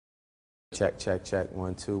Check, check, check.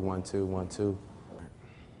 1, 2, 1, 2, 1, 2.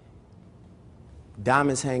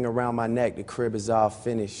 Diamonds hang around my neck, the crib is all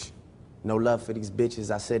finished. No love for these bitches,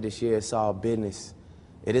 I said this year it's all business.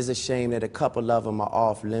 It is a shame that a couple of them are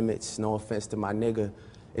off limits, no offense to my nigga.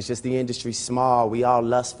 It's just the industry small, we all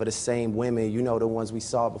lust for the same women. You know the ones we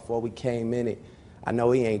saw before we came in it. I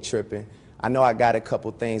know he ain't tripping. I know I got a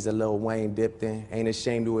couple things that Lil Wayne dipped in. Ain't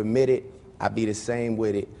ashamed to admit it, I be the same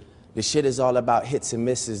with it. The shit is all about hits and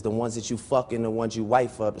misses, the ones that you fuck and the ones you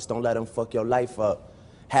wife up. Just don't let them fuck your life up.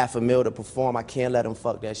 $500,000 to perform, I can't let them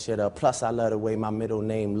fuck that shit up. Plus I love the way my middle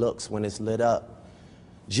name looks when it's lit up.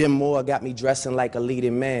 Jim Moore got me dressing like a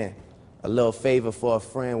leading man. A little favor for a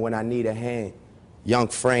friend when I need a hand. Young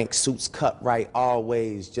Frank, suits cut right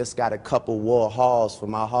always. Just got a couple war halls for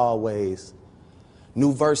my hallways.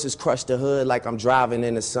 New verses crush the hood like I'm driving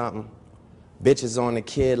into something. Bitches on the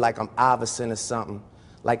kid like I'm Iverson or something.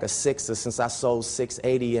 Like a sixer since I sold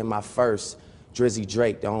 680 in my first. Drizzy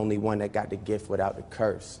Drake, the only one that got the gift without the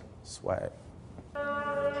curse. Swag.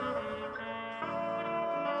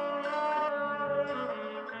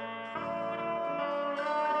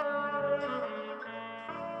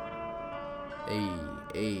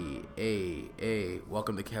 Hey.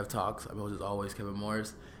 Welcome to Kev Talks. I'm host as always, Kevin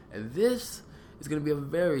Morris. And this is going to be a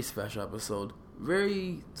very special episode.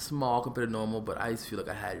 Very small compared to normal, but I just feel like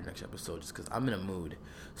I had your next episode just because I'm in a mood.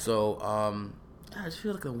 So, I just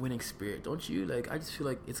feel like a winning spirit, don't you? I just feel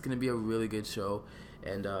like it's going to be a really good show.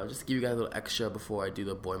 And just to give you guys a little extra before I do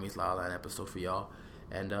the Boy Meets La La Land episode for y'all.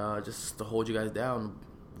 And just to hold you guys down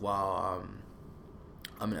while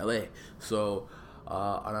I'm in LA. So,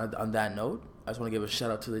 on that note, I just want to give a shout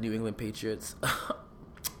out to the New England Patriots.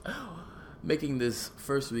 Making this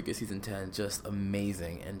first week of season 10 just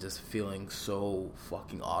amazing and just feeling so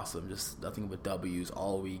fucking awesome. Just nothing but W's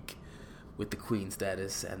all week with the Queen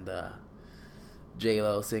status and the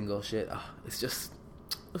J-Lo single shit. It's just,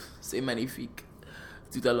 c'est magnifique.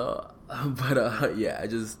 Tout à l'heure. But yeah, I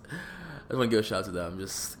just want to give a shout out to them.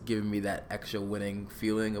 Just giving me that extra winning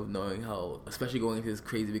feeling of knowing how, especially going into this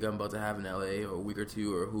crazy week I'm about to have in LA, or a week or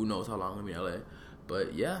two, or who knows how long I'm going to be in LA.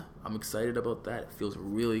 But yeah, I'm excited about that. It feels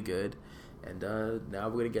really good. And now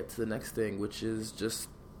we're going to get to the next thing, which is just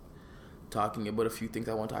talking about a few things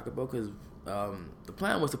I want to talk about, because the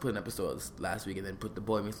plan was to put an episode last week and then put the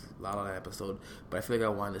Boy Meets La La Land episode, but I feel like I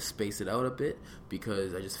wanted to space it out a bit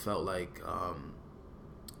because I just felt like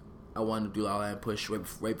I wanted to do La La Land push right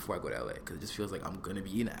before I go to LA, because it just feels like I'm going to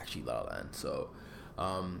be in actually La La Land. So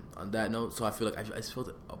on that note, so I feel like I just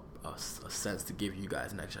felt a sense to give you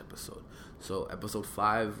guys an extra episode. So episode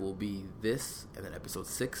 5 will be this, and then episode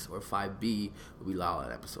 6 or 5B will be La La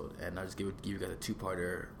Land episode, and I'll just give you guys a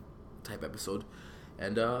 2-parter type episode.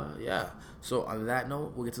 And yeah, so on that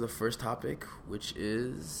note, we'll get to the first topic, which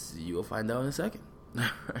is, you will find out in a second.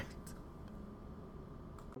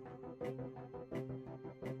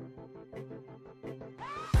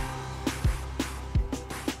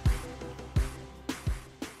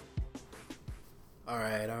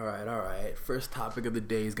 Alright. Alright. First topic of the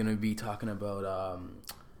day is going to be talking about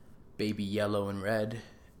Baby Yellow and Red,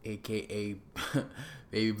 aka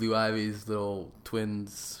Baby Blue Ivy's little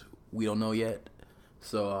twins we don't know yet.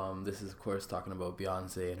 So this is, of course, talking about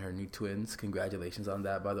Beyonce and her new twins. Congratulations on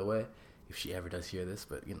that, by the way, if she ever does hear this.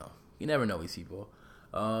 But, you never know these people.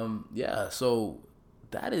 Yeah, so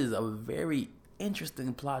that is a very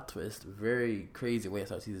interesting plot twist. Very crazy way to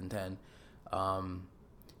start season 10.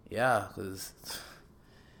 Yeah, because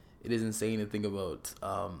it is insane to think about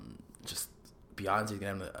just Beyonce's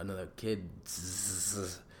going to have another kid.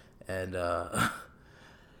 And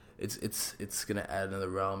it's gonna add another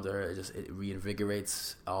realm to her. It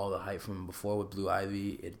reinvigorates all the hype from before with Blue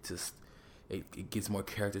Ivy. It gives more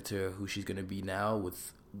character to who she's gonna be now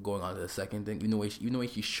with going on to the second thing. Even the way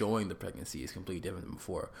she's showing the pregnancy is completely different than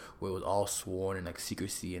before, where it was all sworn and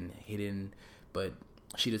secrecy and hidden. But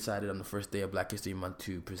she decided on the first day of Black History Month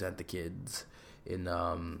to present the kids in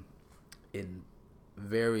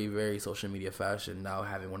very, very social media fashion. Now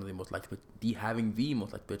having the most liked picture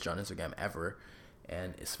on Instagram ever.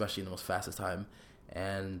 And especially in the most fastest time,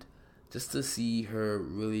 and just to see her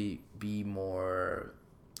really be more,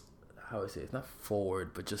 how would I say, it's not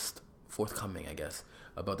forward, but just forthcoming, I guess,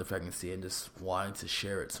 about the pregnancy, and just wanting to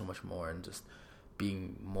share it so much more, and just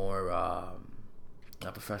being more,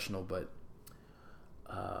 not professional, but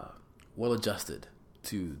well adjusted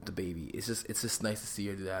to the baby. It's just nice to see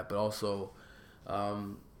her do that, but also,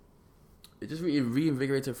 it just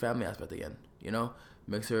reinvigorates her family aspect again,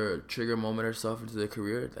 Makes her trigger moment herself into the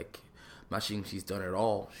career. I'm not saying she's done it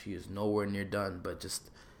all. She is nowhere near done, but just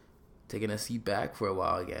taking a seat back for a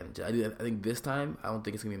while again. I think this time, I don't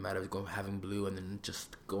think it's going to be a matter of going having Blue and then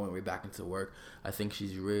just going right back into work. I think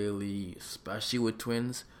she's really, especially with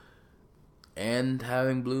twins and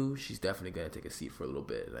having Blue, she's definitely going to take a seat for a little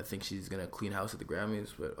bit. I think she's going to clean house at the Grammys,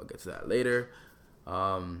 but I'll get to that later.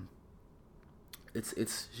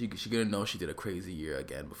 She gonna know she did a crazy year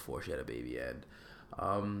again before she had a baby, and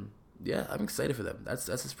yeah, I'm excited for them. That's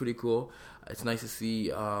just pretty cool. It's nice to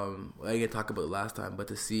see. I didn't talk about it last time, but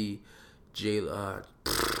to see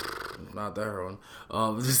not that her own.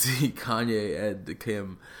 To see Kanye and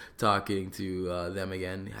Kim talking to them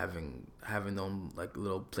again, having them like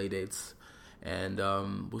little play dates, and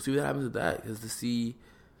we'll see what happens with that. Because to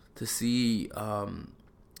see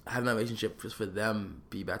having that relationship just for them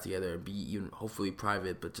be back together and be even hopefully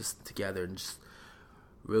private, but just together and just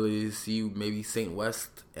really see maybe Saint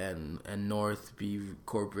West and North be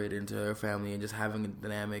incorporated into her family and just having a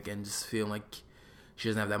dynamic and just feeling like she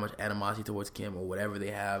doesn't have that much animosity towards Kim or whatever they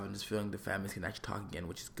have, and just feeling the families can actually talk again,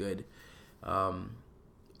 which is good.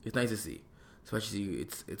 It's nice to see, especially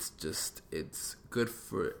it's good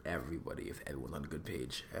for everybody if everyone's on a good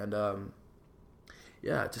page. And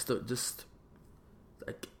yeah, just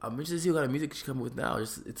like, I'm interested to see what kind of music she's coming with now.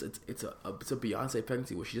 It's a Beyonce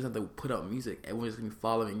pregnancy where she doesn't have to put out music. Everyone's gonna be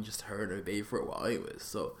following just her and her baby for a while, anyways.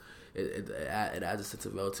 So it adds a sense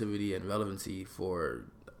of relativity and relevancy for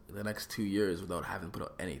the next 2 years without having to put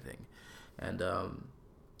out anything. And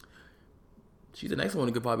she's the next one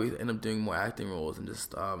who could probably end up doing more acting roles, and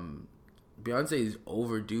just Beyonce is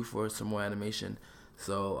overdue for some more animation.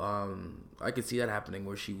 So I could see that happening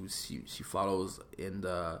where she follows in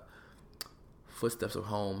the footsteps of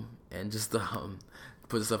home and just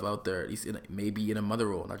put herself out there, at least maybe in a mother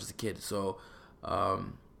role, not just a kid. So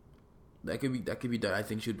that could be done. I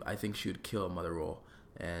think she would kill a mother role,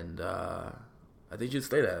 and I think she'd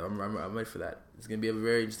stay that. I'm ready for that. It's gonna be a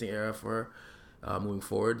very interesting era for her moving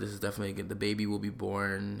forward. This is definitely the baby will be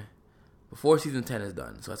born before season 10 is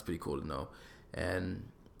done, so that's pretty cool to know. And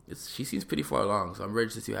she seems pretty far along, so I'm ready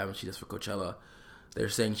to see what she does for Coachella. They're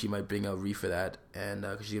saying she might bring out Ree for that, and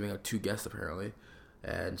because she's giving out 2 guests apparently,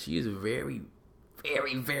 and she is very,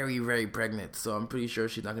 very, very, very pregnant. So I'm pretty sure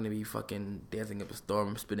she's not gonna be fucking dancing up a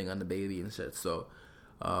storm, spitting on the baby and shit. So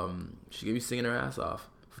she's gonna be singing her ass off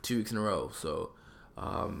for 2 weeks in a row. So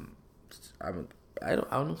I don't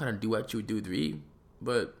know what kind of duet you would do with Ree,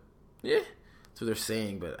 but yeah, that's what they're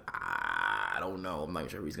saying. But I don't know. I'm not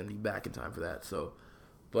sure Ree's gonna be back in time for that. So,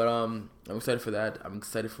 but I'm excited for that. I'm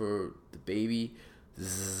excited for the baby.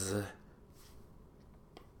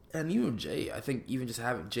 And even Jay, I think even just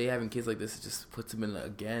having kids like this just puts him in the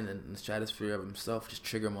stratosphere of himself, just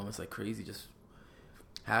trigger moments like crazy, just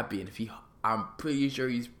happy. And I'm pretty sure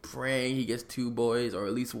he's praying he gets 2 boys or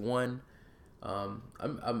at least 1. I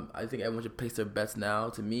think everyone should place their bets now.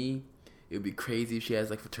 To me, it would be crazy if she has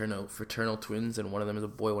like fraternal twins and one of them is a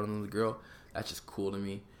boy, one of them is a girl. That's just cool to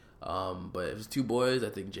me. But if it's 2 boys, I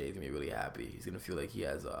think Jay's gonna be really happy. He's gonna feel like he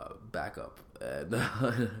has a backup, and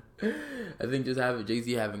I think just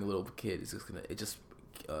Jay-Z having a little kid is just gonna at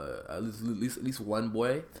least one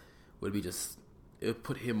boy would be it would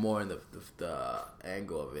put him more in the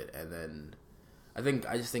angle of it, and then I feel like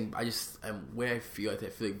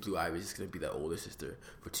Blue Ivy is just gonna be the older sister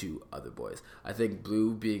for 2 other boys. I think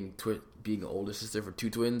Blue being an older sister for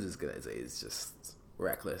 2 twins is just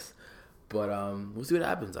reckless. But we'll see what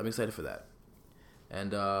happens. I'm excited for that.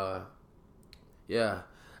 And yeah,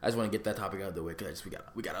 I just want to get that topic out of the way because we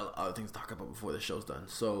got other things to talk about before the show's done.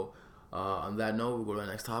 So on that note, we'll go to our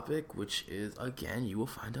next topic, which is, again, you will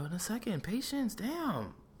find out in a second. Patience,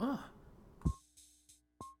 damn.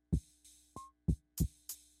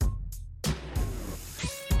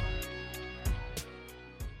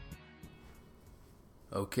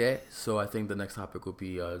 Okay, so I think the next topic will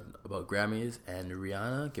be about Grammys and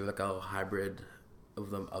Rihanna. Give like a hybrid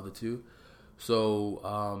of the two. So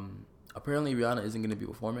apparently Rihanna isn't going to be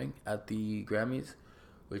performing at the Grammys,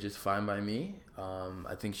 which is fine by me.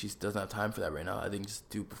 I think she doesn't have time for that right now. I think just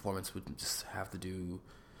do performance would just have to do.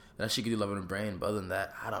 And she could do Love in Her Brain, but other than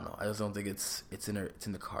that, I don't know. I just don't think it's in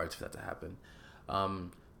the cards for that to happen.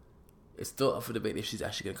 It's still up for debate if she's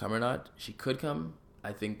actually going to come or not. She could come.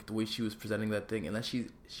 I think the way she was presenting that thing, unless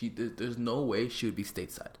there's no way she would be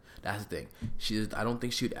stateside. That's the thing. I don't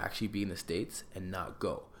think she would actually be in the States and not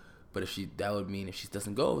go. But that would mean if she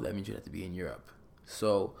doesn't go, that means she'd have to be in Europe.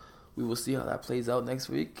 So we will see how that plays out next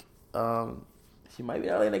week. She might be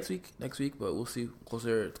in LA next week, but we'll see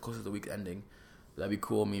closer to the week ending. That'd be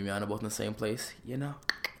cool. Me and Rihanna both in the same place.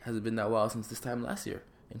 Hasn't been that while since this time last year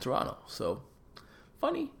in Toronto. So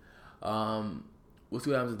funny. We'll see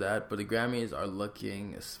what happens with that. But the Grammys are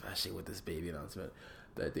looking, especially with this baby announcement,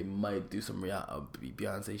 that they might do some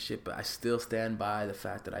Beyonce shit, but I still stand by the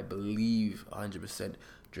fact that I believe 100%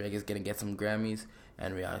 Drake is gonna get some Grammys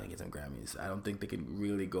and Rihanna gonna get some Grammys. I don't think they can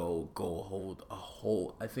really go hold a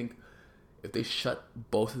whole. I think if they shut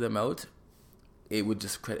both of them out, it would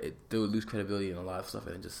just they would lose credibility in a lot of stuff,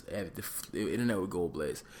 and just the internet would go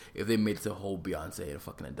ablaze if they made it to a whole Beyonce and a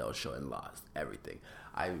fucking Adele show and lost everything.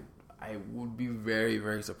 I would be very,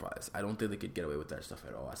 very surprised. I don't think they could get away with that stuff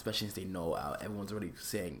at all, especially since they know everyone's already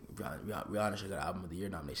saying Rihanna should get an Album of the Year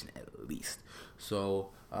nomination at least. So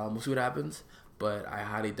we'll see what happens, but I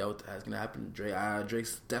highly doubt that's going to happen.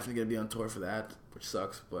 Drake's definitely going to be on tour for that, which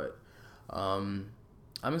sucks, but I'm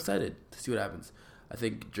excited to see what happens. I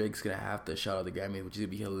think Drake's going to have to shout out the Grammy, which is going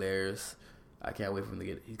to be hilarious. I can't wait for him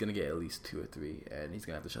to he's going to get at least 2 or 3, and he's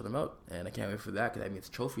going to have to shout them out, and I can't wait for that, because that means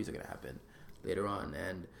trophies are going to happen later on,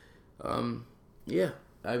 and yeah,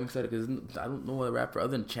 I'm excited because I don't know other rapper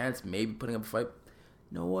other than Chance maybe putting up a fight.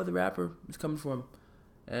 No other rapper is coming for him,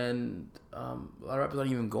 and a lot of rappers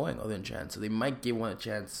aren't even going other than Chance. So they might give one a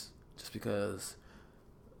chance just because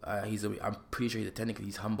I'm pretty sure he's attending because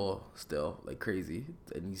he's humble still like crazy,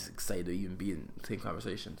 and he's excited to even be in the same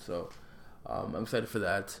conversation. So I'm excited for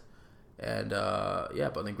that, and yeah.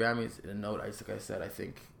 But on the Grammys, in a note, like I said, I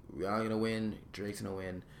think Rihanna's gonna win, Drake's gonna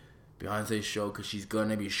win. Beyonce's show because she's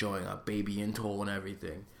gonna be showing up, Baby in Toll and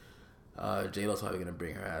everything. J-Lo's probably gonna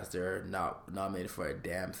bring her ass there, not nominated for a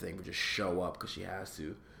damn thing, but just show up because she has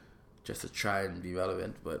to, just to try and be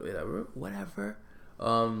relevant. But whatever.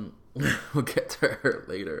 We'll get to her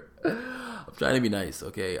later. I'm trying to be nice,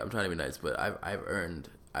 okay? I'm trying to be nice, but I've earned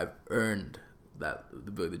that the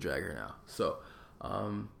ability to drag her now. So,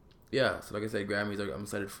 yeah. So like I said, Grammys I'm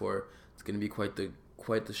excited for. It's gonna be quite the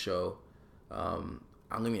show.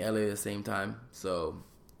 I'm going to be in LA at the same time, so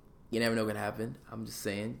you never know what can happen. I'm just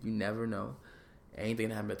saying, you never know. Anything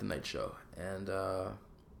can happen at the night show. And,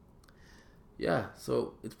 yeah,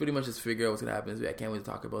 so it's pretty much just figure out what's going to happen. I can't wait to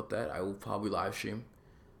talk about that. I will probably live stream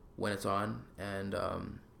when it's on. And,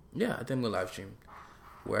 yeah, I think I'm going to live stream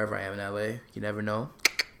wherever I am in LA. You never know.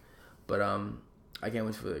 But I can't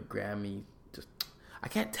wait for the Grammy. I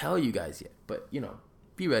can't tell you guys yet, but,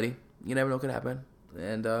 be ready. You never know what can happen.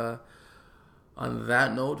 And, on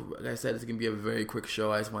that note, like I said, it's going to be a very quick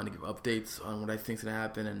show. I just wanted to give updates on what I think is going to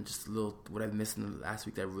happen and just a little what I've missed in the last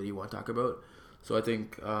week that I really want to talk about. So I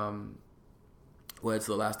think, it's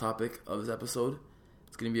the last topic of this episode.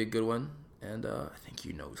 It's going to be a good one, and I think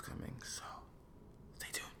you know who's coming, so stay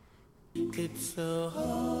tuned. It's so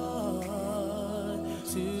hard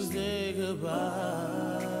to say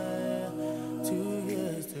goodbye to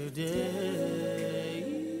yesterday.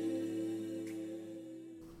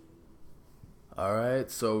 Alright,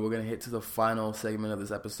 so we're going to hit to the final segment of this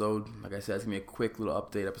episode. Like I said, it's going to be a quick little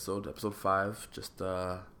update episode 5. Just,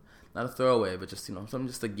 not a throwaway, but just, something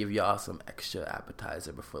just to give y'all some extra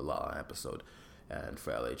appetizer before the long episode and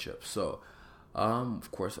for LA trip. So,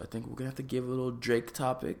 of course, I think we're going to have to give a little Drake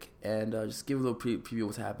topic and just give a little preview of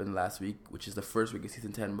what's happened last week, which is the first week of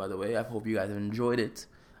season 10, by the way. I hope you guys have enjoyed it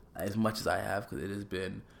as much as I have, because it has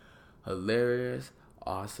been hilarious,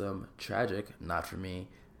 awesome, tragic, not for me,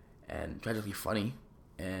 and tragically funny,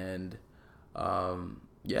 and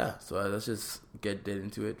yeah, so let's just get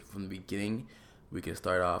into it from the beginning. We can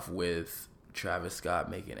start off with Travis Scott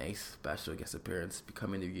making a special guest appearance,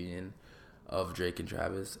 becoming the reunion of Drake and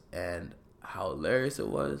Travis, and how hilarious it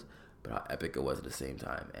was, but how epic it was at the same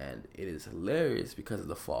time. And it is hilarious because of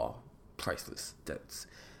the fall. Priceless. That's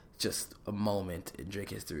just a moment in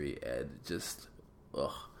Drake history, and just,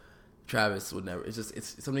 Travis would never.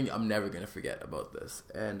 It's something I'm never gonna forget about this,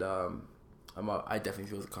 and I definitely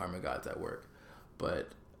feel the karma gods at work. But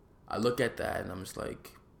I look at that and I'm just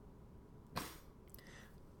like,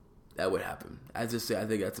 that would happen. I just say I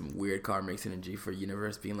think that's some weird karmic synergy for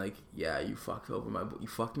universe being like, yeah, you fucked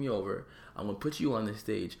me over. I'm gonna put you on this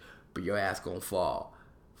stage, but your ass gonna fall.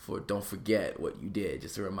 Don't forget what you did,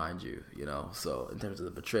 just to remind you, So in terms of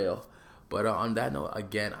the betrayal, but on that note,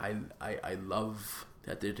 again, I love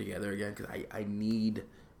that they're together again, because I need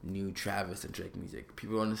new Travis and Drake music.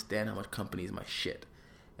 People don't understand how much company is my shit.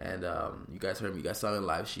 And you guys heard me. You guys saw me in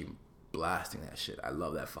live stream blasting that shit. I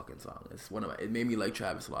love that fucking song. It made me like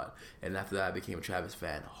Travis a lot. And after that, I became a Travis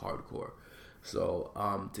fan, hardcore. So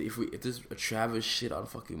if there's a Travis shit on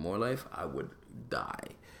fucking More Life, I would die,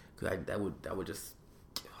 because that would just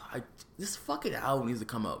this fucking album needs to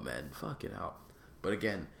come out, man. Fucking hell. But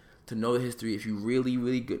again, to know the history, if you really,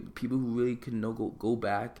 really good people who really can go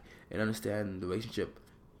back and understand the relationship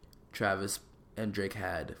Travis and Drake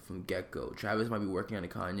had from get-go. Travis might be working on a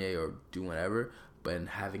Kanye or doing whatever, but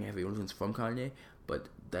having heavy influence from Kanye, but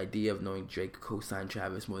the idea of knowing Drake co-signed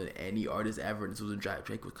Travis more than any artist ever, and this was when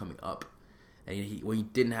Drake was coming up, and when he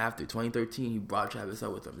didn't have to, 2013, he brought Travis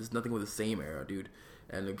out with him. There's nothing with the same era, dude.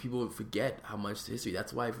 And like, people forget how much history.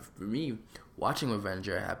 That's why, for me, watching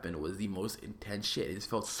Avenger happen was the most intense shit. It just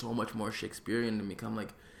felt so much more Shakespearean to me. I'm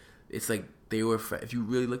like, it's like they were. If you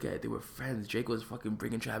really look at it, they were friends. Drake was fucking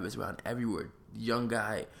bringing Travis around everywhere. Young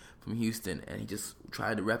guy from Houston, and he just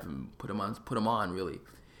tried to rep him, put him on, really.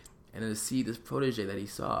 And then to see this protege that he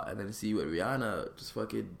saw, and then to see what Rihanna just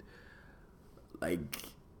fucking like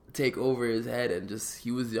take over his head, and just,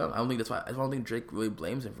 he was young. I don't think Drake really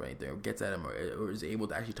blames him for anything, or gets at him, or is able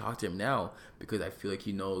to actually talk to him now, because I feel like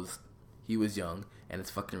he knows he was young, and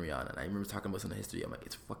it's fucking Rihanna. And I remember talking about this in the history. I'm like,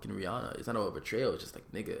 it's fucking Rihanna. It's not about betrayal. It's just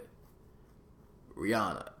like, nigga,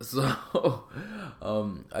 Rihanna. So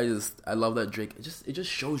I love that Drake. It just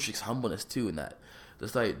shows Drake's humbleness too, in that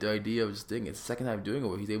just like the idea of just doing it. It's the second time doing it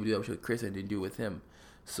where he's able to do that with Chris and didn't do it with him.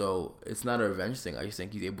 So it's not a revenge thing. I just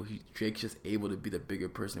think Drake's just able to be the bigger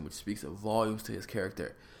person, which speaks volumes to his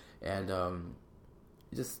character, and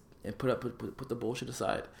put the bullshit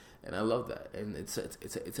aside. And I love that, and it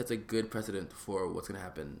sets a good precedent for what's gonna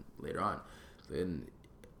happen later on. And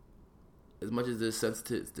as much as there's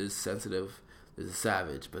sensitive, there's a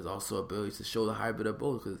savage, but there's also ability to show the hybrid of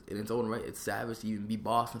both. Because in its own right, it's savage to even be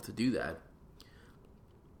boss enough to do that,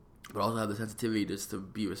 but also have the sensitivity just to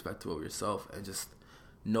be respectful of yourself and just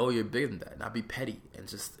know you're bigger than that, not be petty, and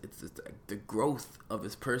just it's the growth of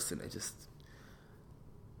this person. It just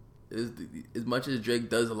is, as much as Drake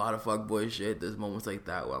does a lot of fuckboy shit, there's moments like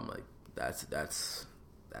that where I'm like, that's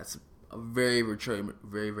a very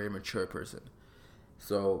mature person.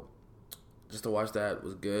 So just to watch that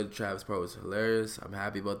was good. Travis part was hilarious. I'm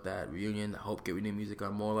happy about that reunion. I hope get new music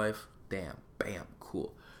on More Life. Damn, bam,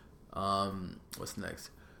 cool. What's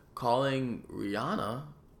next? Calling Rihanna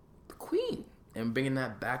the queen and bringing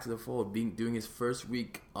that back to the fold. Doing his first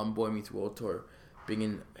week on Boy Meets World Tour,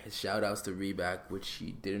 bringing his shout outs to Reback, which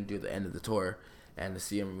he didn't do at the end of the tour, and to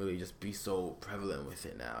see him really just be so prevalent with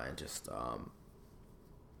it now, and just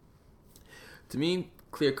to me,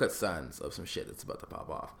 clear cut signs of some shit that's about to pop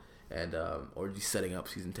off. And or just setting up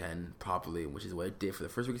season 10 properly, which is what it did for the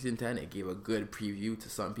first week of season 10. It gave a good preview to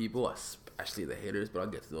some people, especially the haters, but I'll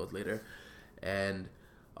get to those later. And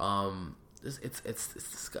it's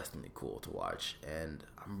disgustingly cool to watch, and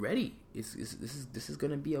I'm ready. This is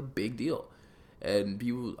gonna be a big deal, and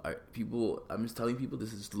people. I'm just telling people,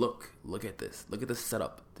 this is look at this, look at the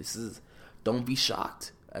setup. Don't be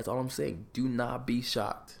shocked. That's all I'm saying. Do not be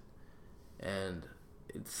shocked, and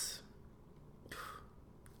it's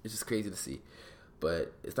just crazy to see,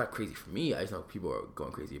 but it's not crazy for me. I just know people are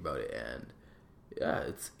going crazy about it, and yeah,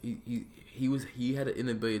 he had an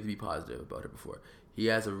inability to be positive about it before. He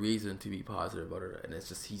has a reason to be positive about it, and it's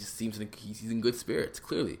just he just seems he's in good spirits,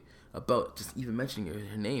 clearly, about just even mentioning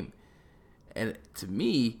her name. And to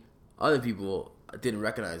me, other people didn't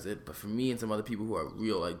recognize it, but for me and some other people who are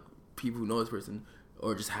real, like people who know this person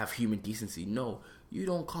or just have human decency, no, you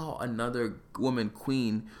don't call another woman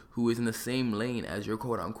queen who is in the same lane as your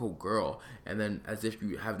quote-unquote girl, and then as if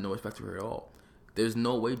you have no respect for her at all. There's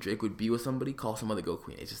no way Drake would be with somebody, call some other girl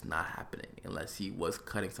queen. It's just not happening unless he was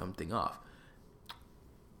cutting something off.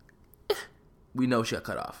 We know she got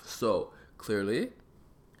cut off. So, clearly,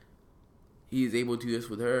 he's able to do this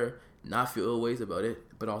with her, not feel ill ways about it,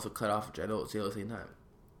 but also cut off J-Lo at the same time.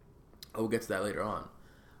 I will get to that later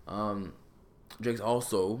on. Drake's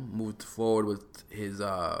also moved forward with his,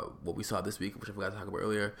 what we saw this week, which I forgot to talk about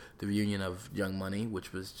earlier, the reunion of Young Money,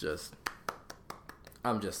 which was just,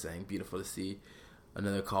 I'm just saying, beautiful to see.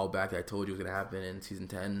 Another callback that I told you was going to happen in season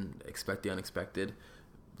 10, expect the unexpected,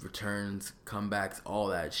 returns, comebacks, all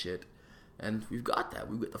that shit. And we've got that.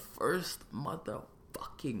 We get the first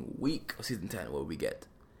motherfucking week of season 10, what we get.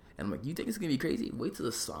 And I'm like, you think it's going to be crazy? Wait till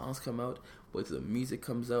the songs come out. Wait till the music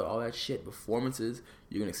comes out. All that shit. Performances.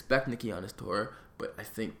 You're going to expect Nicki on this tour. But I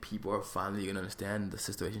think people are finally going to understand the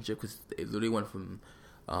situationship, because it literally went from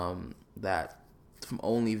from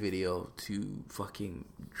only video to fucking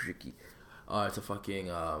Dricky. To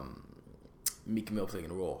fucking Meek Mill playing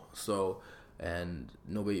a role. So, and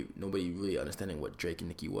nobody really understanding what Drake and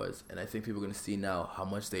Nicki was. And I think people are going to see now how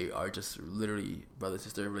much they are just literally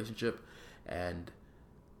brother-sister relationship, and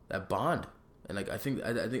that bond. And like I think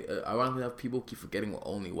ironically enough, people keep forgetting what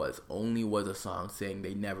Only was. Only was a song saying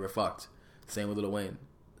they never fucked. Same with Lil Wayne.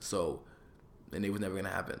 So, and it was never going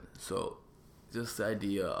to happen. So, just the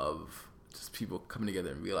idea of just people coming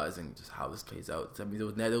together and realizing just how this plays out. I mean, there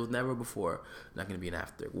was never before, not going to be an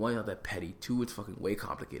after. One, not that petty. Two, it's fucking way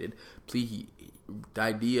complicated. The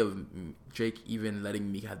idea of Drake even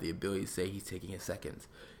letting Meek have the ability to say he's taking his seconds.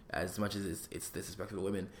 as much as it's disrespectful to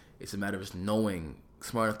women. It's a matter of just knowing,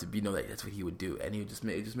 smart enough to know that that's what he would do, and he would just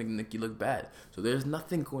make Nicki look bad. So there's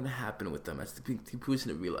nothing going to happen with them. That's the people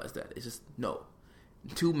shouldn't realize that. It's just no,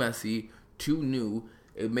 too messy, too new.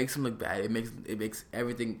 It makes him look bad. It makes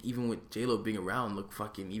everything, even with J-Lo being around, look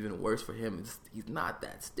fucking even worse for him. He's not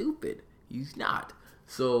that stupid. He's not.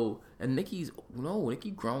 So, and Nicki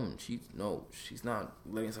grown. She's not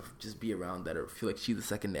letting herself just be around that or feel like she's the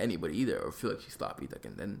second to anybody either, or feel like she's sloppy.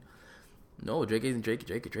 And then, no, Drake ain't trying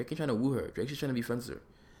to woo her. Drake's just trying to be friends with her.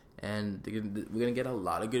 And we're gonna get a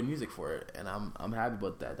lot of good music for it, and I'm happy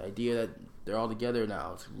about that. The idea that they're all together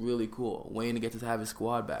now, it's really cool. Wayne gets to have his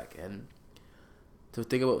squad back, and to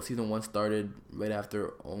think about season 1 started right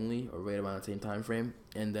after Only, or right around the same time frame,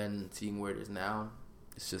 and then seeing where it is now,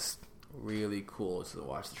 it's just really cool to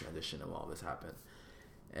watch the transition of all this happen.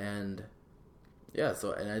 And yeah,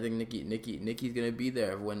 so, and I think Nicki's gonna be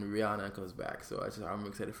there when Rihanna comes back, so I'm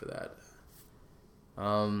excited for that.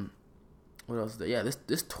 What else is there? Yeah,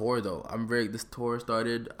 this tour though, this tour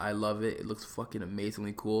started. I love it. It looks fucking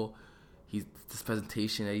amazingly cool. This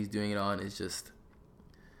presentation that he's doing it on is just,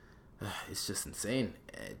 it's just insane.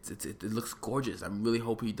 It looks gorgeous. I'm really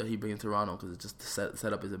hoping he brings it to Toronto, because it's just the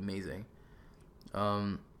setup is amazing.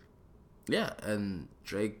 Yeah, and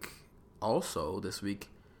Drake also this week,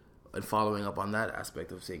 and following up on that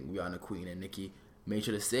aspect of saying Rihanna Queen and Nicki, made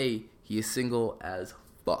sure to say he is single as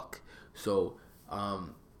fuck. So,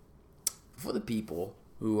 for the people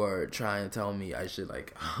who are trying to tell me I should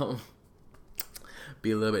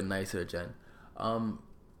be a little bit nicer, Jen.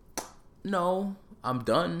 No, I'm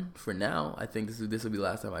done for now. I think this will be the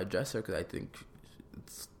last time I address her, because I think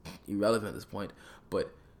it's irrelevant at this point.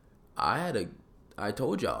 But I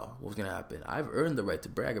told y'all what was gonna happen. I've earned the right to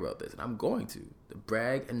brag about this, and I'm going to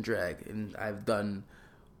brag and drag, and I've done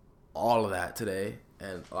all of that today.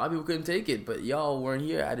 And a lot of people couldn't take it, but y'all weren't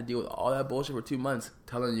here. I had to deal with all that bullshit for 2 months,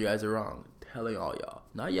 telling you guys are wrong, telling all y'all,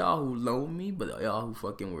 not y'all who loan me, but y'all who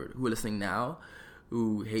fucking who are listening now,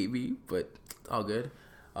 who hate me. But it's all good.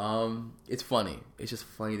 It's funny. It's just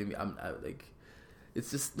funny to me. It's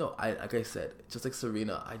just, no, like I said, just like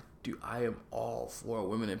Serena, I am all for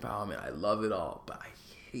women empowerment. I love it all, but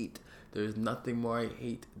there's nothing more I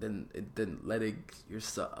hate than letting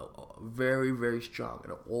yourself, very, very strong,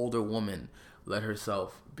 an older woman, let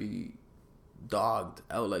herself be dogged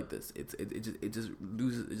out like this. It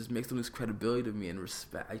just makes them lose credibility to me and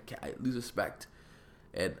respect. I lose respect,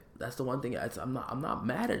 and that's the one thing. I'm not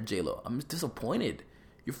mad at J-Lo. I'm just disappointed.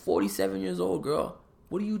 You're 47 years old, girl.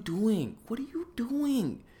 What are you doing?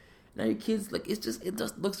 Now your kids, it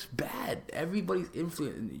just looks bad. Everybody's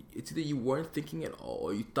influenced. It's either you weren't thinking at all,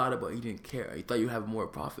 or you thought about it, you didn't care. You thought you'd have more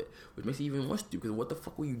profit, which makes it even worse, dude, because what the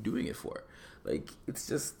fuck were you doing it for? It's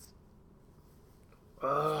just,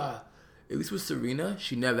 at least with Serena,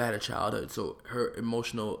 she never had a childhood, so her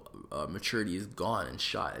emotional maturity is gone and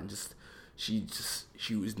shot, and she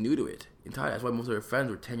was new to it entirely. That's why most of her friends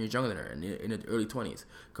were 10 years younger than her, and in her early 20s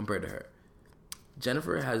compared to her.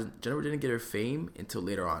 Jennifer didn't get her fame until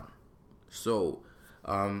later on. So,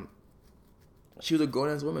 she was a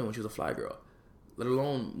grown-ass woman when she was a fly girl, let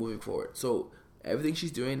alone moving forward. So, everything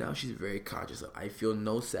she's doing now, she's very conscious of. I feel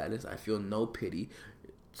no sadness. I feel no pity.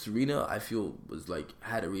 Serena, I feel, was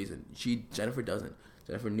had a reason. Jennifer doesn't.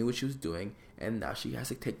 Jennifer knew what she was doing, and now she has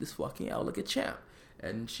to take this fucking L like a champ.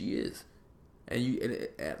 And she is. And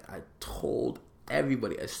I told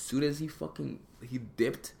everybody, as soon as he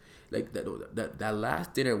dipped, that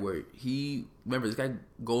last dinner where remember, this guy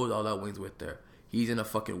goes all out wings with her. He's in a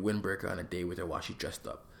fucking windbreaker on a date with her while she dressed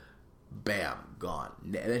up. Bam, gone.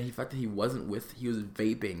 And then the fact that he was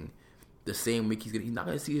vaping the same week he's not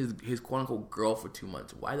gonna see his quote unquote girl for 2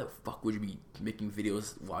 months. Why the fuck would you be making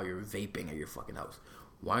videos while you're vaping at your fucking house?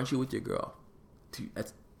 Why aren't you with your girl?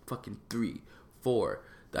 That's fucking 3, 4.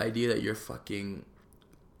 The idea that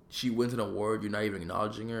she wins an award, you're not even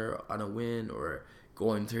acknowledging her on a win or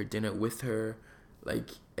going to her dinner with her,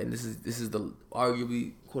 and this is the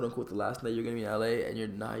arguably quote unquote the last night you're gonna be in LA, and you're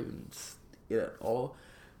not even at all.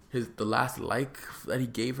 The last that he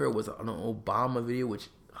gave her was on an Obama video, which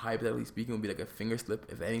hypothetically speaking would be a finger slip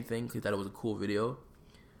if anything, because he thought it was a cool video.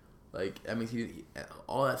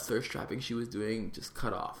 All that thirst trapping she was doing just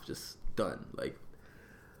cut off, just done.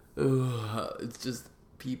 It's just,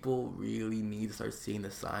 people really need to start seeing the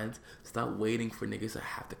signs. Stop waiting for niggas to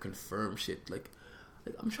have to confirm shit.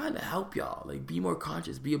 I'm trying to help y'all. Be more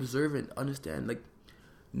conscious, be observant, understand.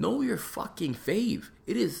 Know your fucking fave.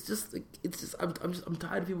 It is just I'm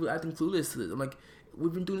tired of people acting clueless to this. I'm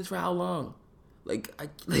we've been doing this for how long?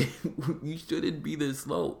 You shouldn't be this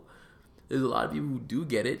slow. There's a lot of people who do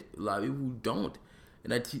get it, a lot of people who don't.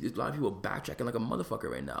 And there's a lot of people backtracking like a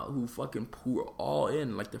motherfucker right now who are all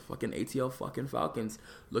in like the fucking ATL fucking Falcons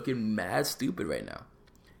looking mad stupid right now.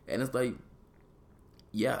 And it's like,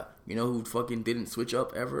 yeah, you know who fucking didn't switch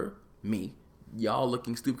up ever? Me. Y'all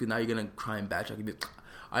looking stupid because now you're gonna try and backtrack and be like,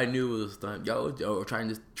 I knew it was done. Yo, trying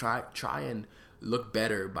to try and look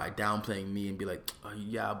better by downplaying me and be like, oh,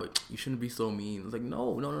 yeah, but you shouldn't be so mean. It's like,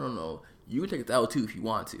 no. You can take the L too if you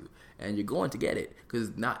want to, and you're going to get it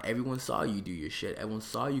because not everyone saw you do your shit. Everyone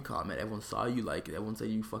saw you comment. Everyone saw you like it. Everyone said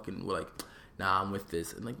you fucking were like, nah, I'm with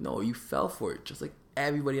this. And like, no, you fell for it just like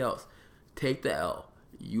everybody else. Take the L.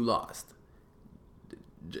 You lost.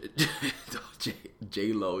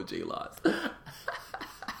 J-Lo lost.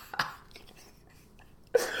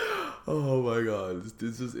 Oh my god,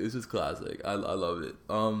 it's just classic. I love it.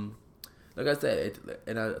 Like I said,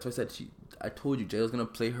 that's why I said I told you J-Lo's gonna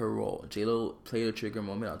play her role. J-Lo played a trigger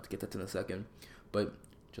moment. I'll get that in a second. But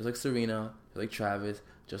just like Serena, just like Travis,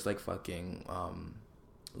 just like fucking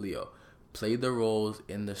Leo, played the roles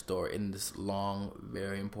in the story, in this long,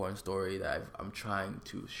 very important story that I'm trying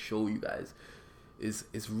to show you guys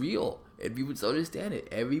is real. If you would understand it,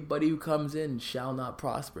 everybody who comes in shall not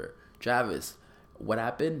prosper. Travis, what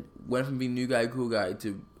happened? Went from being new guy, cool guy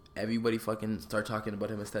to everybody fucking start talking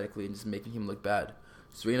about him aesthetically and just making him look bad.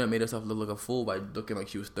 Serena made herself look like a fool by looking like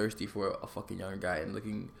she was thirsty for a fucking younger guy and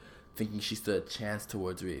thinking she stood a chance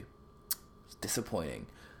towards Rhea. It's disappointing.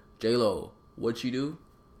 J-Lo, what'd she do?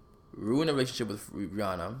 Ruined a relationship with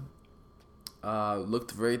Rihanna.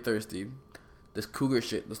 Looked very thirsty. This cougar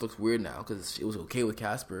shit just looks weird now because it was okay with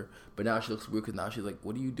Casper, but now she looks weird because now she's like,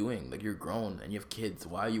 what are you doing? Like, you're grown and you have kids.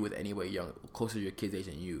 Why are you with anybody young, closer to your kid's age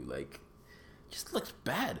than you? Like, just looks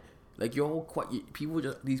bad. Like,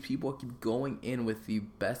 these people keep going in with the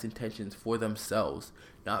best intentions for themselves,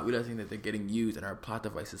 not realizing that they're getting used and are plot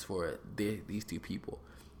devices for these two people.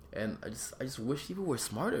 And I just wish people were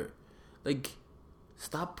smarter. Like,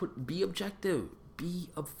 be objective. Be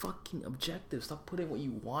a fucking objective. Stop putting what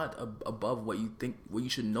you want above what you think, what you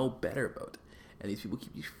should know better about. And these people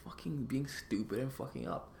keep fucking being stupid and fucking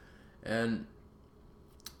up. And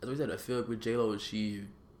as I said, I feel like with J-Lo, it's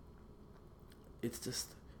just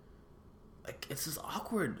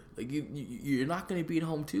awkward. Like you're not gonna be at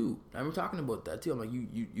home too. I'm talking about that too. I'm like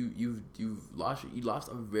you've lost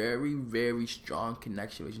a very, very strong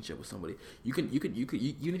connection relationship with somebody. You could even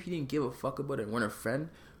if you didn't give a fuck about it and weren't a friend.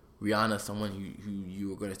 Rihanna, someone who you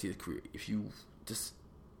were going to see his career. If you just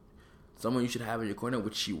someone you should have in your corner,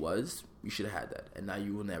 which she was, you should have had that, and now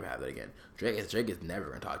you will never have that again. Drake is never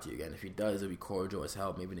going to talk to you again. If he does, it'll be cordial as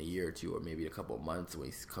hell. Maybe in a year or two, or maybe a couple of months when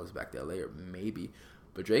he comes back to LA, or maybe.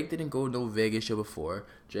 But Drake didn't go to no Vegas show before.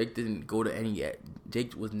 Drake didn't go to any yet.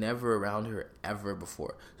 Drake was never around her ever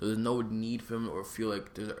before. So there's no need for him or feel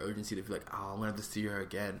like there's an urgency to feel like, oh, I'm going to have to see her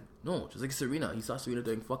again. No, just like Serena. He saw Serena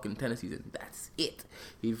during fucking tennis season. That's it.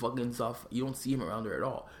 He fucking saw, you don't see him around her at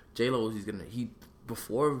all. J-Lo,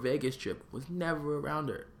 before Vegas trip, was never around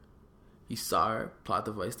her. He saw her, plot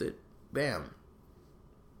devised it, bam.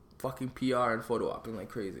 Fucking PR and photo oping like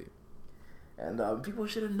crazy. And people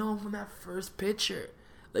should have known from that first picture.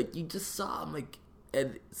 Like, you just saw him, like,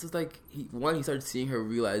 and it's just like, he started seeing her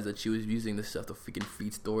realize that she was using this stuff to freaking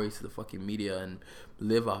feed stories to the fucking media and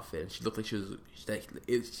live off it. And she looked like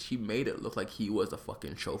she made it look like he was a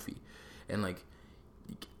fucking trophy. And, like,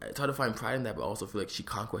 it's hard to find pride in that, but I also feel like she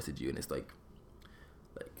conquested you. And it's like,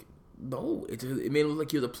 no, it made it look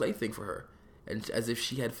like he was a plaything for her. And as if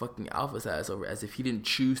she had fucking alpha status over, as if he didn't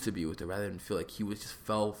choose to be with her, rather than feel like he was just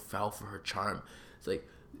fell for her charm. It's like,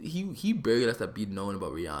 he barely lets that be known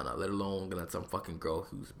about Rihanna, let alone gonna let some fucking girl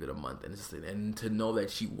who's been a month. And it's just, and to know that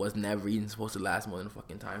she was never even supposed to last more than a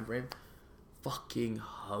fucking time frame, fucking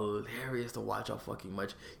hilarious to watch how fucking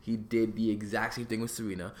much he did the exact same thing with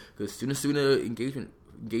Serena. Because as soon as Serena engagement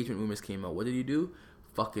rumors came out, what did he do?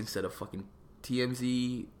 Fucking set a fucking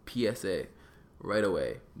TMZ PSA right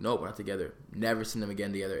away. Nope, we're not together. Never seen them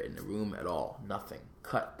again together in the room at all. Nothing.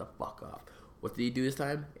 Cut the fuck off. What did he do this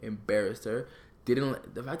time? Embarrassed her.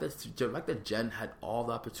 The fact that Jen had all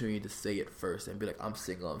the opportunity to say it first and be like, I'm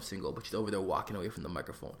single, but she's over there walking away from the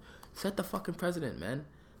microphone. Set the fucking president, man.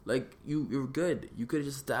 Like, you're good. You could have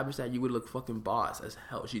just established that you would look fucking boss as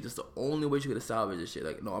hell. She just the only way she could have salvaged this shit.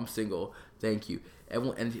 Like, no, I'm single. Thank you.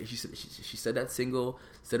 Everyone, and she said that single,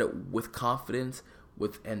 said it with confidence,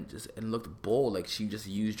 and looked bold. Like, she just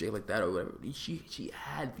used Drake like that or whatever. She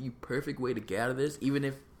had the perfect way to get out of this, even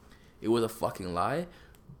if it was a fucking lie.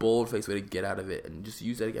 Bold-faced way to get out of it and just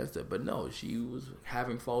use that against her. But no, she was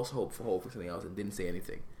having false hope for something else and didn't say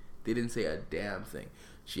anything. Didn't say a damn thing.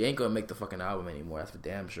 She ain't gonna make the fucking album anymore. That's for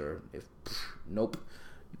damn sure. Nope.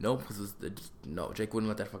 No, because no, Drake wouldn't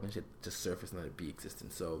let that fucking shit just surface and let it be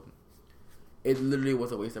existent. So it literally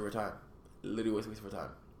was a waste of her time. It literally was a waste of her time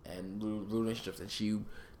and ruined relationships. And she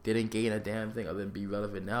didn't gain a damn thing other than be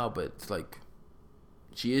relevant now. But it's like,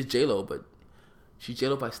 she is J-Lo, but she's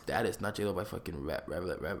J-Lo by status, not J-Lo by fucking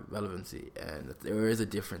relevancy. And there is a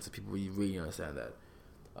difference. People really understand that.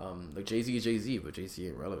 Like Jay-Z is Jay-Z, but Jay-Z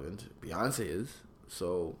ain't relevant. Beyonce is.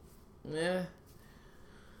 So, yeah.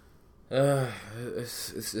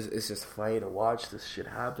 It's just funny to watch this shit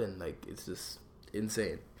happen. Like, it's just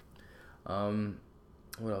insane.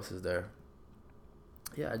 What else is there?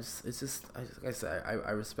 Yeah, like I said,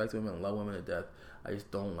 I respect women and love women to death. I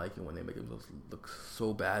just don't like it when they make themselves look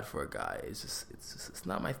so bad for a guy. It's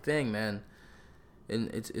not my thing, man. And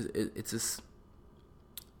it's just,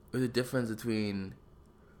 there's a difference between,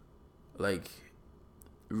 like,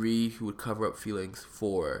 Ree, who would cover up her feelings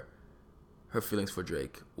for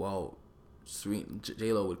Drake, while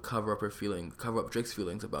J-Lo would cover up Drake's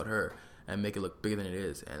feelings about her and make it look bigger than it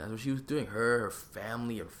is. And that's what she was doing. Her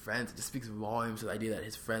family, her friends. It just speaks volumes to the idea that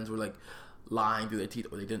his friends were like lying through their teeth,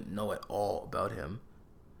 or they didn't know at all about him.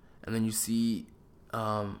 And then you see,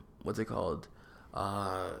 what's it called?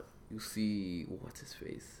 You see, what's his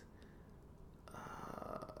face?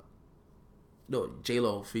 No,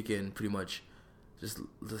 J-Lo freaking pretty much just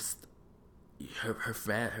her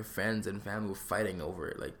friends and family were fighting over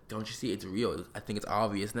it. Like, don't you see? It's real. I think it's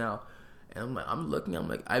obvious now. And I'm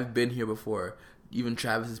like, I've been here before. Even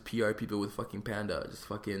Travis's PR people with fucking Panda just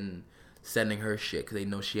fucking sending her shit because they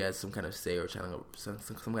know she has some kind of say or some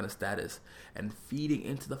kind of status, and feeding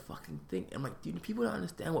into the fucking thing. And I'm like, dude, people don't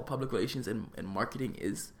understand what public relations and marketing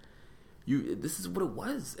is. This is what it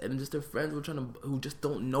was. And just their friends who just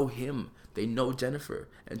don't know him. They know Jennifer,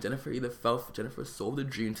 and Jennifer sold a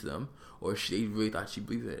dream to them, or they really thought she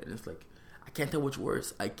believed it. And it's like, I can't tell which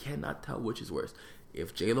worse. I cannot tell which is worse.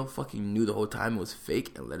 If J-Lo fucking knew the whole time it was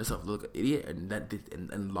fake and let herself look like an idiot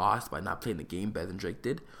and lost by not playing the game better than Drake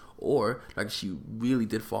did, or like she really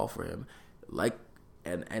did fall for him, like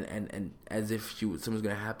and as if something was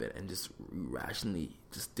gonna happen, and just rationally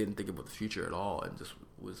just didn't think about the future at all, and just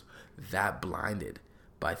was that blinded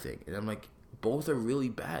by things. And I'm like, both are really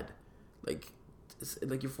bad. Like,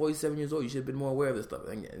 you're 47 years old. You should have been more aware of this stuff.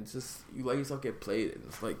 And it's just, you let yourself get played, and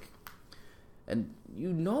it's like, and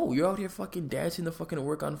you're out here fucking dancing to fucking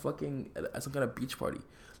work on fucking at some kind of beach party.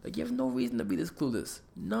 Like, you have no reason to be this clueless,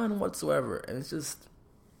 none whatsoever. And it's just,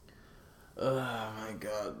 oh my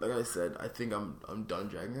god. Like I said, I think I'm done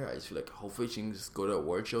dragging her. I just feel like hopefully she can just go to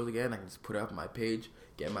award shows again. I can just put it up on my page,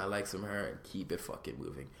 get my likes from her, and keep it fucking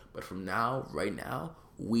moving. But from right now,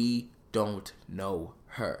 we don't know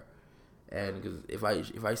her. And because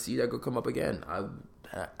if I see that girl come up again,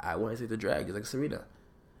 I want to say the drag. It's like Serena.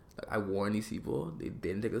 Like, I warned these people, they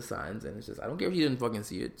didn't take the signs, and it's just, I don't care if you didn't fucking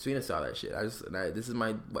see it. Serena saw that shit. This is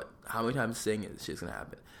my, how many times saying it, this shit's gonna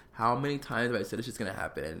happen? How many times have I said this shit's gonna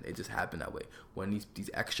happen, and it just happened that way? When these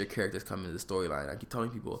extra characters come into the storyline, I keep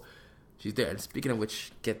telling people, she's there. And speaking of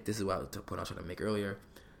which, this is what the point I was trying to make earlier.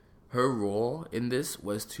 Her role in this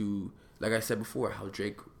was to, like I said before, how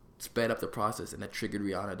Drake sped up the process, and that triggered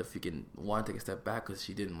Rihanna to freaking want to take a step back because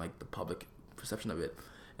she didn't like the public perception of it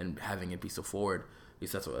and having it be so forward. At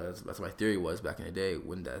least that's what my theory was back in the day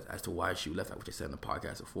as to why she left, which I said in the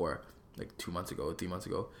podcast before, like 3 months ago,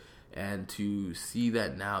 and to see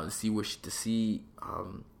that now, and see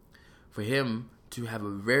for him to have a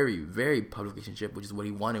very, very public relationship, which is what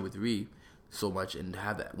he wanted with Ree so much, and to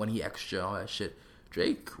have that when he extra all that shit,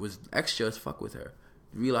 Drake was extra as fuck with her,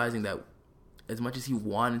 realizing that as much as he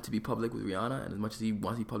wanted to be public with Rihanna, and as much as he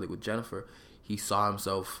wants to be public with Jennifer, he saw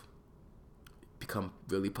himself become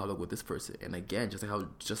really public with this person. And again, just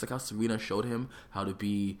like how Serena showed him how to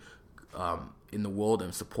be in the world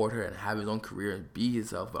and support her and have his own career and be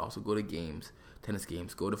himself, but also go to games, tennis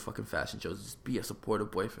games, go to fucking fashion shows, just be a supportive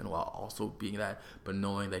boyfriend while also being that, but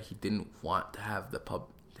knowing that he didn't want to have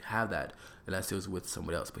that unless it was with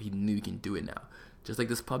somebody else, but he knew he can do it now. Just like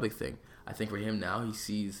this public thing, I think for him now, he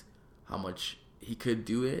sees how much he could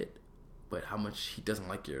do it, but how much he doesn't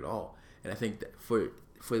like it at all. And I think that for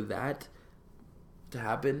that to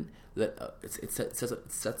happen, that it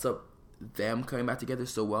sets up them coming back together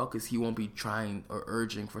so well, because he won't be trying or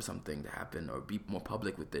urging for something to happen or be more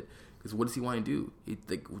public with it. Because what does he want to do?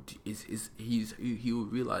 He will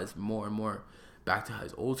realize more and more back to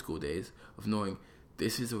his old school days of knowing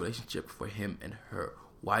this is a relationship for him and her.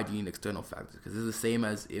 Why do you need external factors? Because it's the same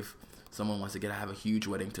as if someone wants to have a huge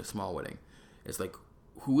wedding to a small wedding. It's like,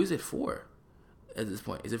 who is it for? At this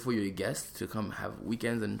point, is it for your guests to come have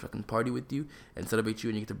weekends and fucking party with you and celebrate you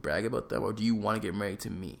and you get to brag about them, or do you want to get married to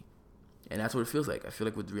me? And that's what it feels like. I feel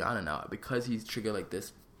like with Rihanna now, because he's triggered like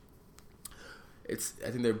this I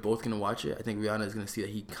think they're both gonna watch it. I think Rihanna is gonna see that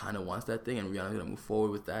he kind of wants that thing, and Rihanna's gonna move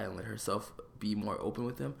forward with that and let herself be more open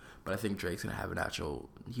with him. But I think Drake's gonna have a natural.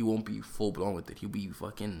 He won't be full blown with it. He'll be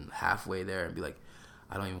fucking halfway there and be like,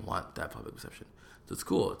 I don't even want that public perception. So it's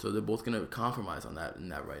cool. So they're both gonna compromise on that in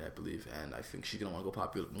that right, I believe. And I think she's gonna want to go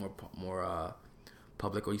popular, more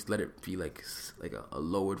public, or at least let it be like a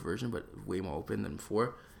lowered version, but way more open than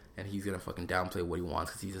before. And he's gonna fucking downplay what he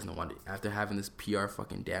wants because he doesn't want it. After having this PR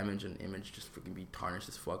fucking damage and image just freaking be tarnished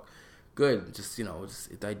as fuck. Good, just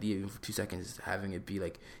just the idea even for 2 seconds, just having it be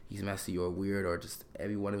like he's messy or weird or just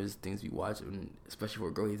every one of his things we watch, and especially for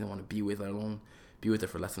a girl he doesn't want to be with, let alone be with her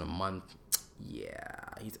for less than a month. Yeah,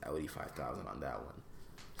 he's out 85,000 on that one.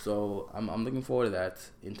 So I'm looking forward to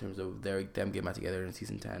that in terms of them getting back together in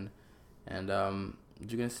season 10, and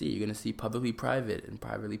what you're gonna see publicly private and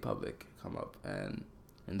privately public come up, and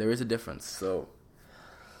there is a difference. So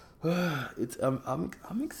it's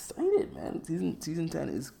I'm excited, man. Season 10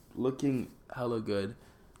 is looking hella good.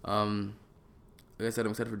 Like I said,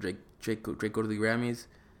 I'm excited for Drake go to the Grammys,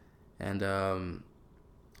 and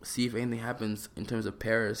see if anything happens in terms of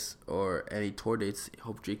Paris or any tour dates. I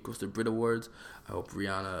hope Drake goes to Brit Awards. I hope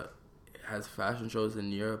Rihanna has fashion shows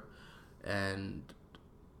in Europe, and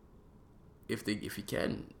if he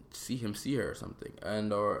can see her or something,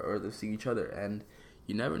 and or they see each other, and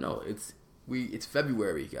you never know. It's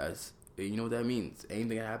February, guys. You know what that means.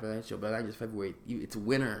 Anything can happen at show, but not just February. It's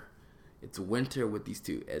winter. It's winter with these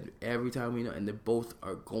two, and every time we know, and they both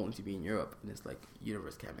are going to be in Europe, and it's like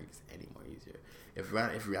universe can't make this any more easier. If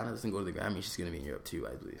Rihanna doesn't go to the Grammy, she's gonna be in Europe too,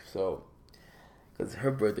 I believe. So, because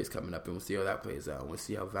her birthday's coming up, and we'll see how that plays out. And we'll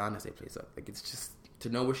see how Valentine's Day plays out. Like, it's just to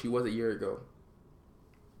know where she was a year ago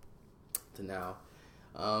to now.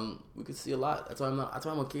 We could see a lot. That's why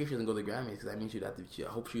I'm okay if she doesn't go to the Grammys, because that means I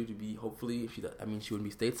hope she would be. Hopefully, if she wouldn't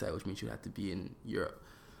be stateside, which means she'd have to be in Europe.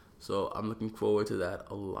 So I'm looking forward to that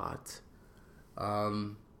a lot.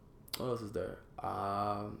 What else is there?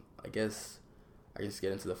 I guess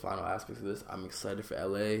get into the final aspects of this. I'm excited for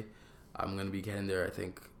LA. I'm gonna be getting there, I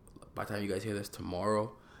think, by the time you guys hear this,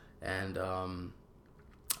 tomorrow, and I'm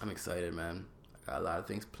excited, man. I got a lot of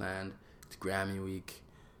things planned. It's Grammy week.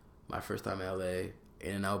 My first time in LA.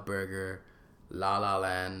 In-N-Out Burger, La La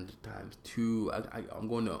Land ×2. I'm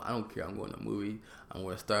going to. I don't care. I'm going to a movie. I'm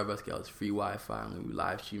going to Starbucks. Get all this free Wi-Fi. I'm gonna be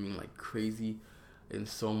live streaming like crazy in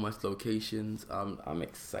so much locations. I'm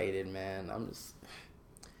excited, man.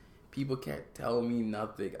 People can't tell me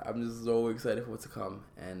nothing. I'm just so excited for what's to come,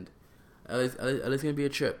 and LA's gonna be a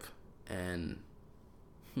trip, and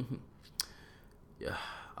yeah,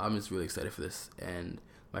 I'm just really excited for this. And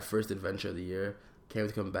my first adventure of the year. Can't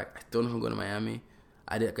wait to come back. I don't know if I'm going to Miami.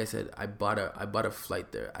 Like I said, I bought a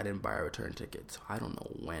flight there. I didn't buy a return ticket, so I don't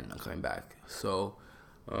know when I'm coming back. So,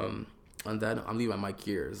 on that, I'm leaving my mic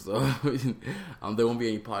here. So, there won't be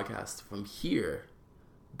any podcast from here.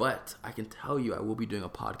 But I can tell you, I will be doing a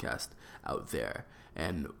podcast out there,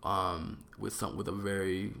 and with a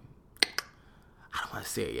very, I don't want to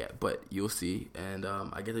say it yet, but you'll see. And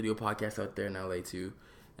I get to do a podcast out there in LA too,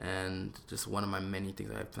 and just one of my many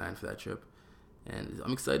things I have planned for that trip. And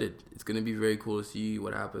I'm excited. It's going to be very cool to see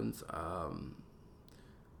what happens. It's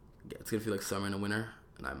going to feel like summer and winter,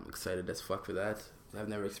 and I'm excited as fuck for that. I've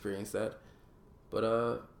never experienced that.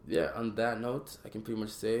 But, yeah, on that note, I can pretty much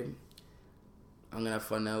say I'm going to have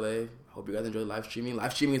fun in LA. Hope you guys enjoy live streaming.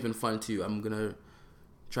 Live streaming has been fun, too. I'm going to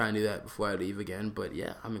try and do that before I leave again. But,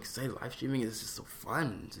 yeah, I'm excited. Live streaming is just so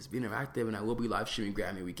fun. Just be interactive, and I will be live streaming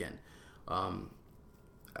Grammy weekend.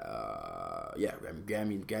 Yeah,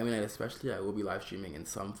 Grammy night especially, I will be live streaming in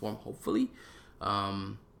some form, hopefully.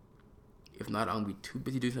 If not, I'll be too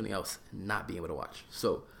busy doing something else and not being able to watch.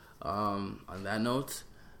 So, on that note,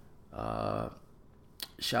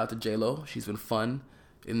 shout out to J-Lo. She's been fun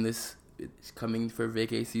in this. It's coming for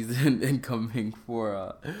vacay season and coming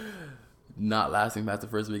for not lasting past the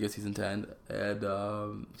first week of season 10.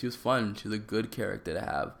 And she was fun. She was a good character to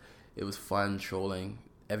have. It was fun trolling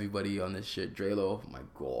everybody on this shit. J-Lo, my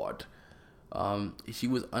god. She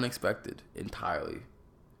was unexpected entirely,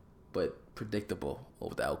 but predictable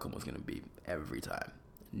what the outcome was going to be every time.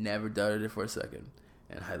 Never doubted it for a second.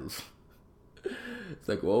 And it's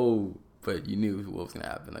like, whoa, but you knew what was going to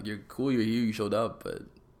happen. Like, you're cool, you're here, you showed up, but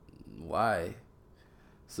why?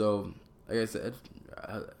 So, like I said,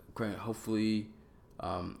 hopefully,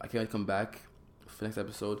 I can't wait to come back for the next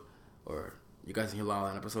episode, or you guys can hear La La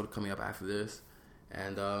Land episode coming up after this.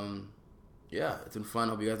 And, yeah, it's been fun.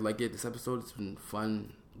 Hope you guys like it. This episode, it's been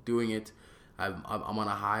fun doing it. I'm on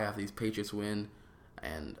a high after these Patriots win,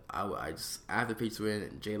 and I just, after the Patriots win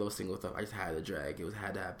and J-Lo single stuff, I just had to drag. It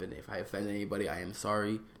had to happen. If I offended anybody, I am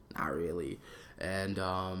sorry. Not really. And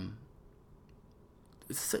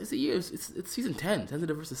it's a year. It's season 10.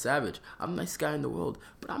 Sensitive versus Savage. I'm the nicest guy in the world,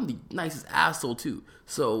 but I'm the nicest asshole too.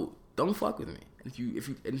 So don't fuck with me.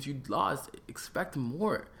 If you lost, expect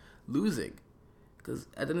more losing, because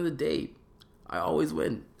at the end of the day, I always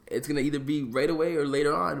win. It's gonna either be right away or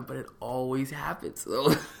later on, but it always happens.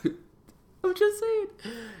 So I'm just saying.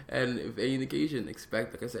 And if any indication,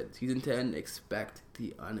 expect, like I said, season 10, expect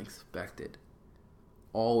the unexpected.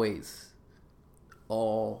 Always.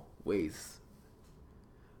 Always.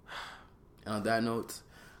 And on that note,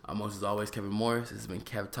 I'm most as always Kevin Morris. This has been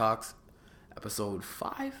Kev Talks, episode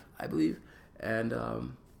 5, I believe. And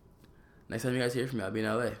next time you guys hear from me, I'll be in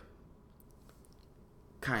LA.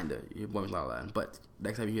 Kinda. Your boy was not Land. But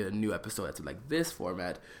next time you hear a new episode that's like this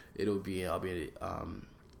format, I'll be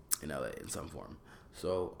in LA in some form.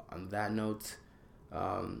 So on that note,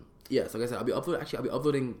 so like I said, I'll be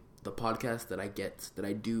uploading the podcast that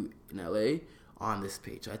I do in LA on this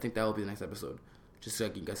page. I think that will be the next episode, just so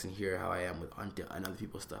you guys can hear how I am on other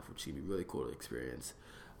people's stuff, which should be really cool to experience.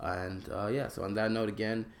 And so on that note,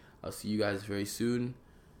 again, I'll see you guys very soon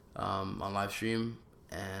on live stream.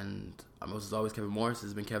 And I'm as always Kevin Morris. This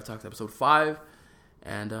has been Kev Talks episode 5.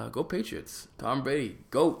 And go Patriots. Tom Brady,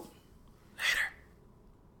 GOAT.